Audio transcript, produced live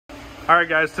All right,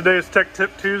 guys, today is Tech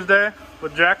Tip Tuesday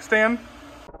with Jackstand.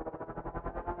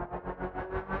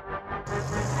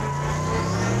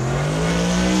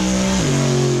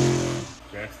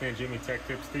 Jackstand Jimmy Tech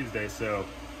Tips Tuesday. So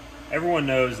everyone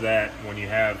knows that when you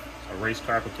have a race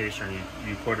car application,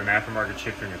 you put an aftermarket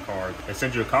shifter in your car, it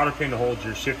sends you a cotter pin to hold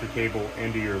your shifter cable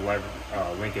into your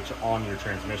linkage on your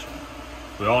transmission.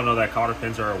 We all know that cotter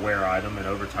pins are a wear item, and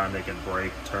over time they can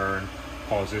break, turn,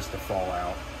 cause this to fall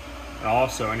out. And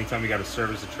also, anytime you got to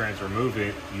service the trans, remove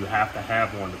it, you have to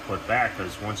have one to put back,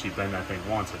 because once you bend that thing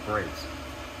once, it breaks.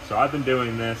 So I've been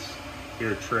doing this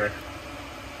here trick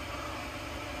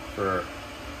for a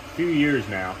few years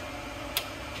now,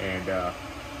 and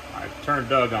I turned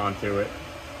Doug onto it,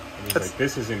 and he's like,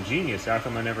 "This is ingenious. How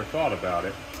come I never thought about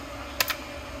it?"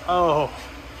 Oh,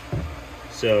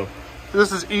 so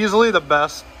this is easily the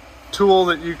best tool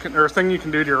that you can, or thing you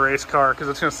can do to your race car, because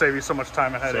it's going to save you so much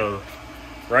time and headache. So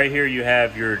right here you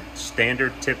have your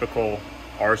standard typical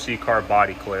RC car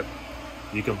body clip.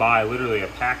 You can buy literally a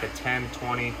pack of 10,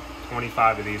 20,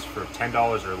 25 of these for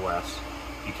 $10 or less.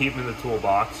 You keep them in the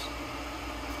toolbox.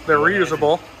 They're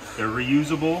reusable. They're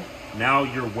reusable. Now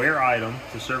your wear item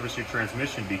to service your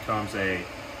transmission becomes a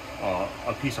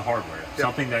piece of hardware,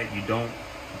 something that you don't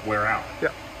wear out. Yeah.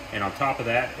 And on top of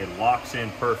that, it locks in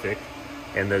perfect.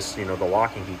 And this, you know, the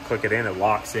locking, you click it in, it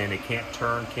locks in. It can't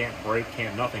turn, can't break,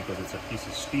 can't nothing, because it's a piece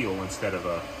of steel instead of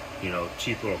a, you know,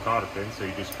 cheap little cotter pin. So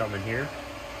you just come in here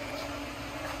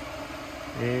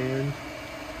and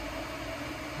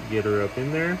get her up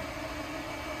in there.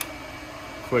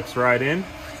 Clicks right in.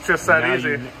 It's just that now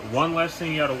easy. One less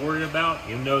thing you got to worry about.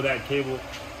 You know that cable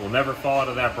will never fall out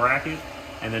of that bracket.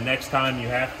 And the next time you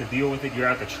have to deal with it, you're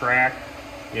at the track.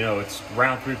 You know, it's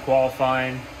round 3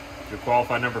 qualifying. You're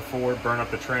qualified number 4, burn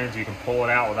up the trans, you can pull it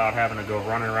out without having to go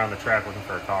running around the track looking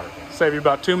for a cotter pin. Save you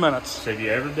about 2 minutes. Save you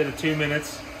every bit of 2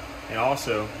 minutes, and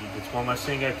also, it's one less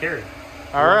thing you got to carry.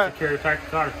 All right. To carry a pack of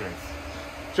cotter pins.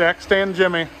 Jackstand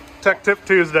Jimmy, Tech Tip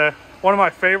Tuesday. One of my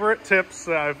favorite tips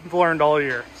that I've learned all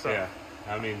year. So. Yeah,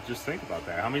 I mean, just think about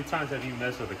that. How many times have you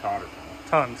messed with a cotter pin?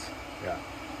 Tons. Yeah.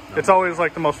 It's always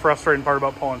like the most frustrating part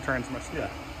about pulling transmission. Yeah.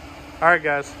 All right,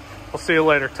 guys. We'll see you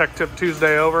later. Tech Tip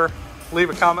Tuesday over. Leave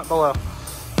a comment below.